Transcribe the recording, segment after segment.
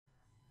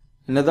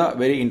Another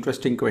very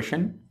interesting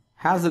question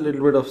has a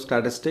little bit of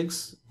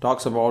statistics,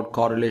 talks about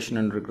correlation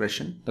and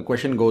regression. The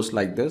question goes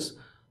like this.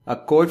 A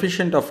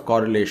coefficient of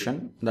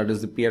correlation, that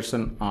is the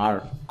Pearson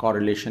R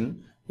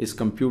correlation, is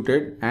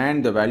computed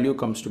and the value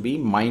comes to be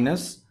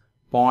minus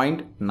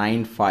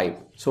 0.95.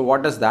 So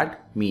what does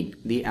that mean?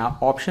 The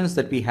options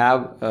that we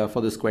have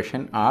for this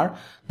question are: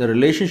 the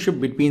relationship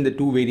between the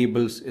two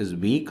variables is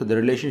weak, the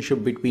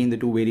relationship between the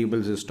two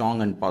variables is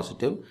strong and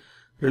positive,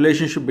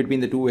 relationship between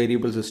the two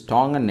variables is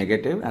strong and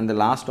negative, and the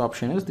last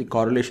option is the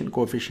correlation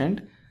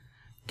coefficient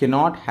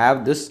cannot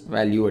have this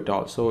value at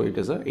all. So it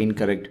is an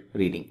incorrect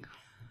reading.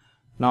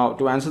 Now,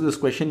 to answer this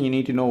question, you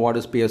need to know what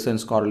is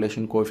Pearson's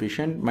correlation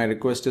coefficient. My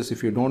request is,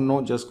 if you don't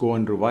know, just go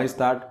and revise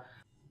that.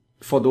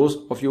 For those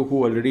of you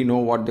who already know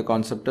what the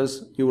concept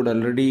is, you would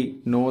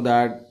already know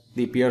that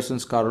the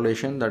Pearson's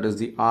correlation, that is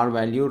the R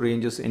value,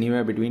 ranges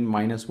anywhere between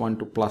 -1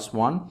 to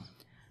 +1,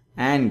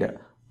 and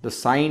the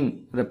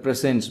sign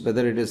represents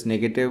whether it is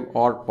negative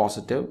or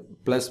positive.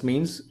 Plus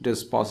means it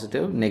is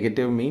positive,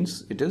 negative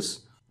means it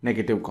is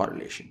negative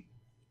correlation.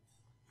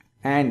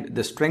 And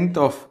the strength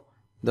of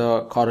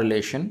the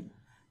correlation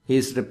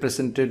is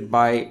represented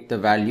by the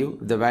value.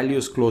 If the value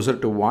is closer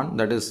to 1,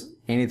 that is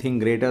anything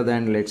greater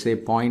than, let's say,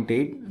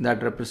 0.8,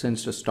 that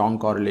represents a strong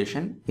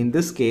correlation. In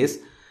this case,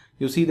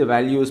 you see the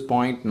value is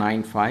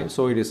 0.95,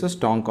 so it is a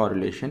strong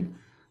correlation.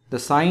 The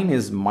sign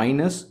is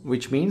minus,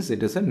 which means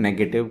it is a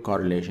negative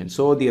correlation.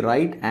 So the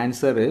right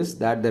answer is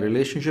that the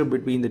relationship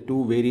between the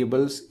two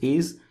variables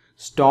is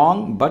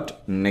strong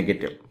but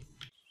negative.